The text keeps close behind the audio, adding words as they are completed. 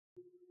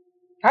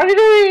Howdy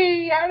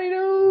doody, howdy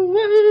do,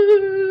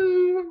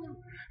 woo!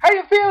 How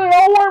you feeling,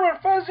 all warm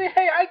and fuzzy?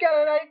 Hey, I got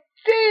an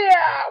idea!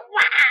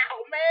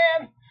 Wow,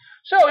 man!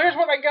 So here's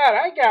what I got.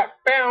 I got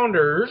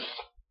Founders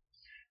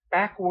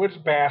Backwoods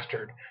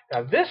Bastard.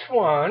 Now this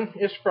one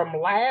is from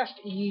last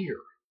year.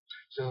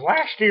 This is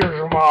last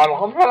year's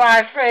model, but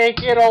I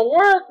think it'll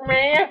work,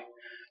 man.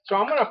 So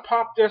I'm gonna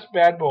pop this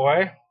bad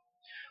boy,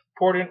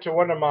 pour it into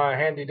one of my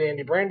handy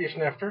dandy brandy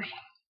snifters.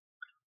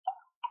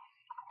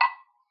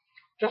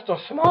 Just a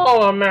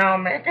small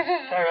amount, man, because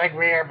this is like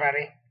beer,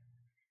 buddy.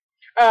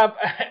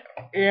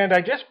 And I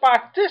just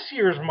bought this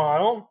year's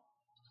model,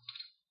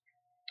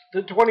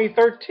 the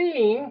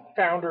 2013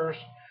 Founders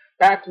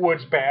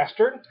Backwoods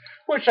Bastard,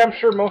 which I'm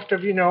sure most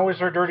of you know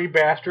is our dirty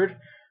bastard.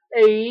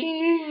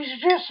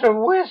 He's just a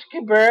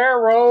whiskey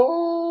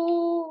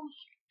barrels.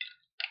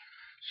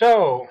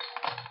 So,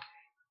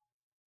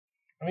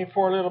 let me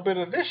pour a little bit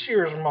of this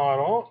year's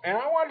model, and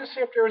I wanted to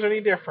see if there was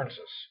any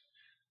differences.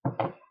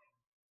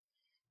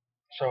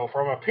 So,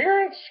 from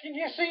appearance, can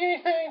you see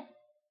anything?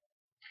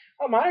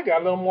 Oh, mine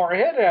got a little more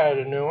head out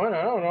of the new one.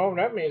 I don't know if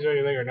that means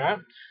anything or not.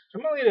 So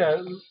I'm going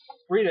to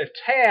read a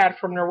tad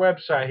from their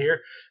website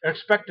here.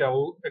 Expect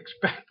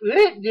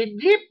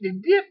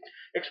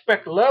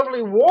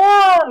lovely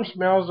warm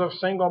smells of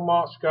single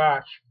malt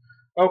scotch.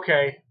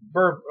 Okay,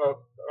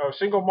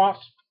 single malt.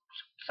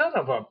 Son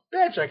of a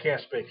bitch, I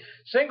can't speak.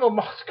 Single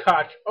malt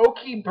scotch,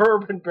 oaky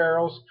bourbon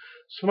barrels,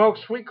 smoked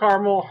sweet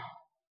caramel,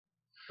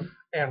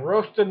 and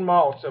roasted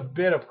malts, a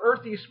bit of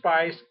earthy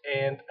spice,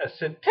 and a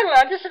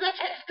scintilla, just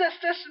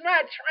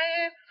much,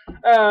 man,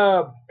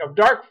 of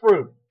dark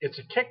fruit. It's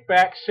a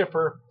kickback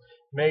sipper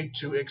made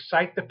to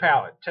excite the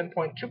palate.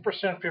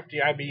 10.2%, 50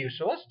 IBU.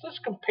 So let's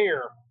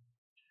compare.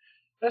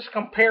 Let's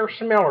compare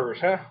smellers,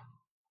 huh?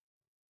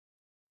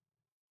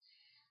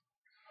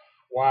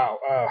 Wow.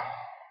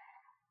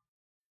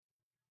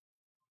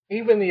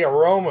 Even the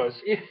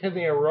aromas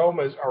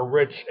are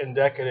rich and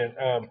decadent.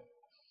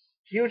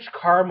 Huge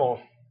caramel.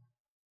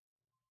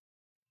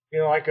 You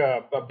know, like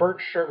a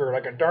burnt sugar,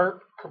 like a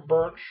dark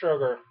burnt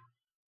sugar.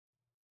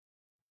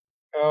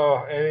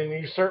 Oh, and then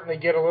you certainly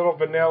get a little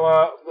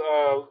vanilla,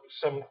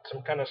 some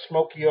kind of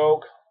smoky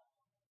oak.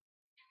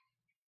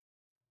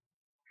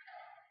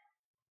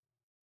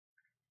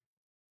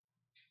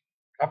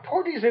 I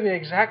poured these in the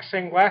exact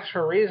same glass for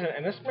a reason,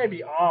 and this may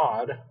be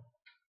odd.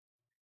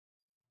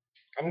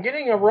 I'm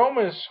getting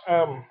aromas.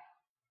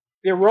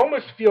 The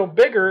aromas feel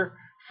bigger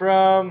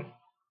from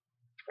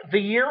the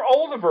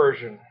year-older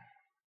version.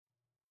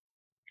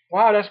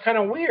 Wow, that's kind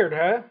of weird,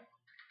 huh?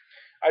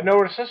 I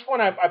noticed this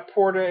one. I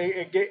poured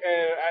I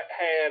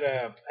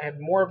had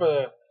more of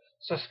a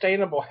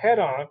sustainable head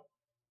on it.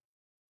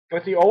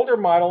 But the older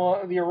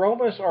model, the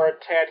aromas are a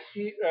tad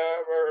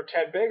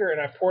bigger,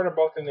 and I poured them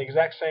both in the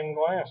exact same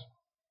glass.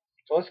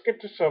 So let's get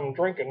to some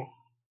drinking.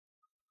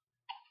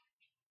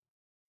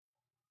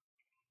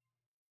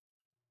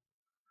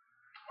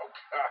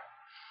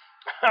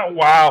 Oh,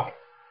 wow.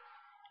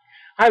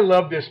 I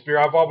love this beer.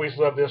 I've always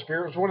loved this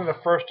beer. It was one of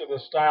the first of the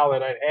style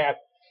that I'd had.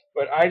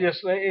 But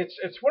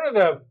it's one of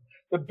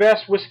the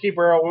best whiskey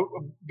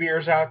barrel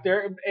beers out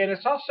there, and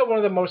it's also one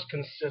of the most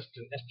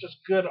consistent. It's just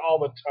good all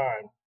the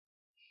time.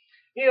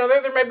 You know,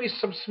 there may be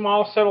some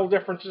small, subtle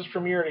differences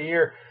from year to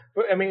year,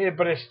 but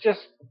but it's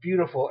just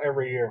beautiful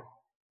every year.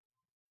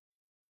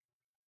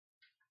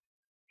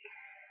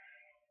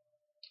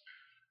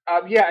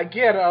 Yeah,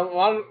 again, a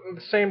lot of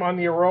the same on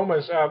the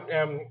aromas.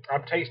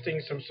 I'm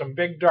tasting some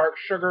big dark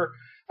sugar.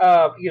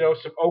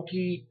 Some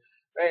oaky,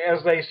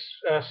 as they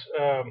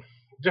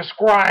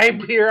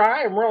describe here.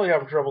 I am really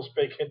having trouble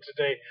speaking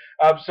today.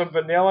 Some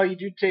vanilla. You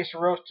do taste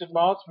roasted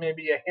malts,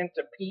 maybe a hint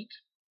of peat.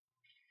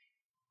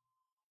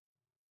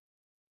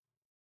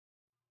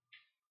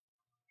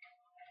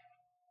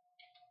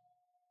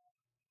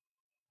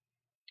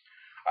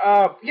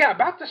 Yeah,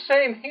 about the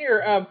same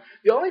here.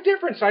 The only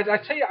difference, I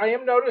tell you, I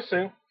am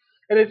noticing,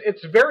 and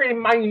it's very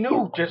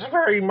minute. It's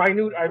very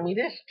minute. I mean,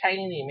 it's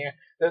tiny, man.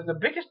 The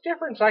biggest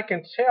difference I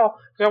can tell,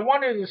 because I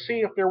wanted to see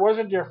if there was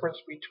a difference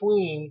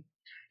between,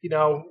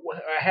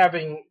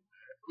 having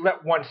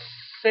let one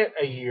sit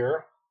a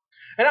year,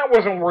 and I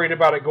wasn't worried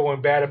about it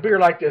going bad. A beer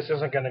like this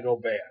isn't going to go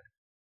bad.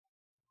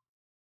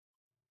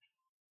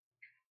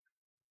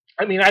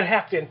 I mean, I'd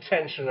have to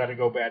intentionally let it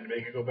go bad to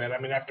make it go bad. I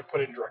mean, I have to put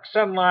it in direct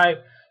sunlight,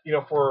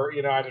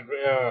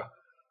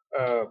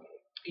 uh,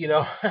 you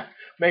know,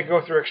 may go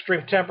through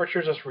extreme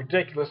temperatures. It's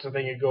ridiculous to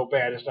think it'd go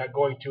bad. It's not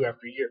going to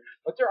after a year.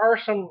 But there are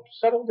some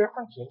subtle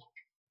differences.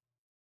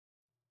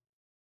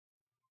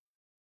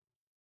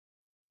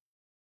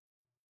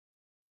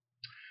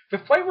 The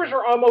flavors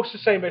are almost the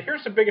same, but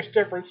here's the biggest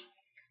difference.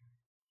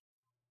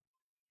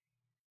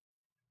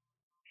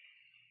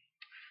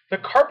 The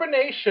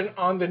carbonation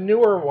on the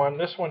newer one,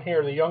 this one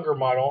here, the younger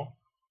model,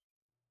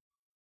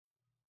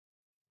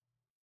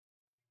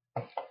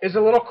 is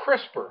a little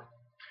crisper.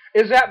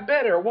 Is that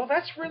better? Well,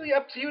 that's really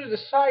up to you to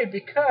decide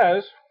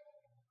because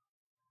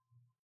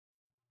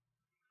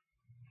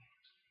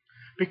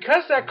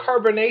that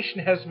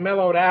carbonation has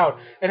mellowed out,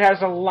 it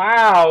has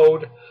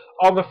allowed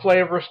all the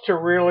flavors to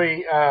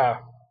really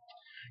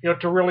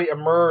to really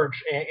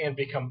emerge and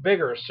become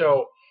bigger.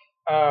 So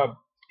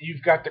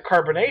you've got the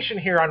carbonation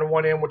here on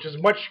one end, which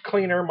is much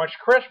cleaner, much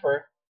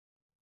crisper.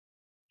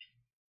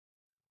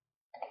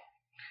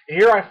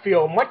 Here I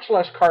feel much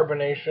less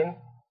carbonation.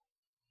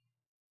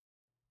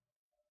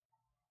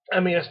 I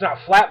mean, it's not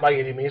flat by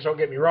any means, don't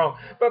get me wrong,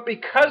 but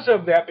because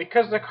of that,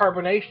 because the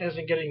carbonation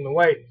isn't getting in the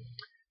way,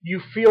 you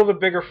feel the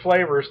bigger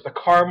flavors, the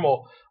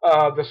caramel,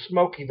 the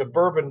smoky, the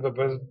bourbon,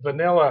 the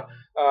vanilla,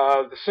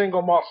 the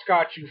single malt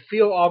scotch. You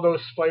feel all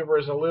those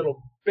flavors a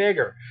little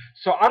bigger.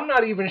 So I'm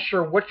not even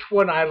sure which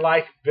one I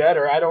like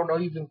better. I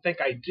don't even think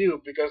I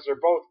do, because they're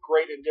both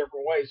great in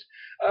different ways.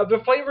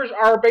 The flavors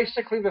are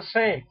basically the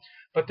same,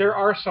 but there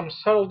are some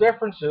subtle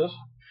differences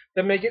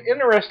that make it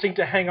interesting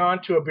to hang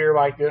on to a beer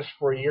like this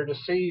for a year to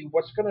see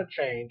what's going to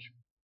change.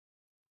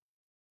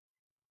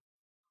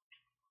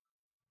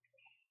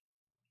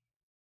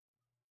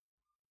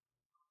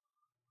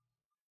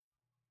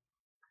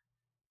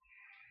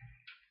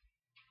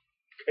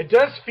 It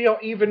does feel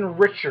even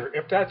richer,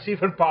 if that's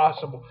even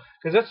possible,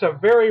 because it's a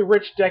very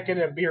rich,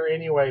 decadent beer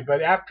anyway.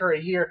 But after a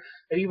year,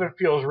 it even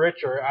feels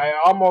richer. I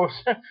almost,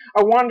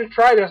 I wanted to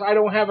try this. I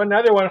don't have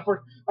another one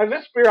for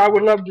this beer. I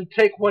would love to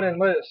take one and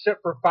let it sit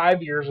for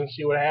 5 years and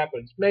see what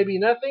happens. Maybe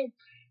nothing,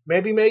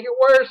 maybe make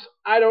it worse.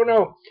 I don't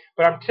know.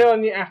 But I'm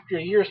telling you, after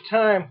a year's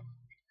time,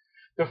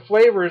 the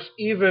flavors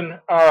even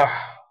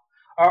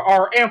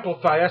are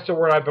amplified. That's the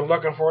word I've been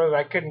looking for that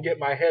I couldn't get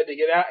my head to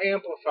get out.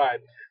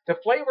 Amplified. The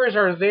flavors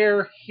are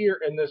there here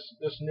in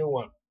this new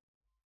one.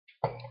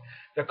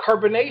 The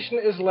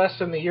carbonation is less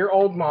than the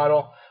year-old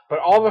model, but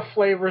all the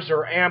flavors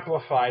are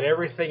amplified.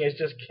 Everything is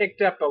just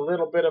kicked up a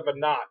little bit of a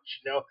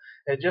notch.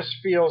 It just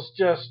feels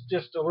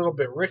just a little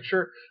bit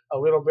richer, a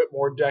little bit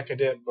more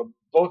decadent. But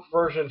both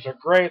versions are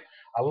great.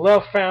 I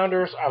love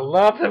Founders. I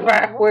love the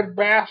Backwoods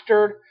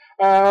Bastard.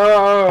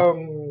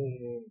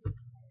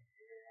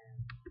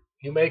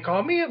 You may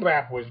call me a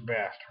Backwoods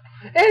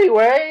Bastard.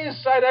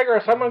 Anyways, I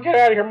digress. I'm going to get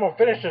out of here. I'm going to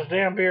finish this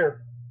damn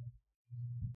beer.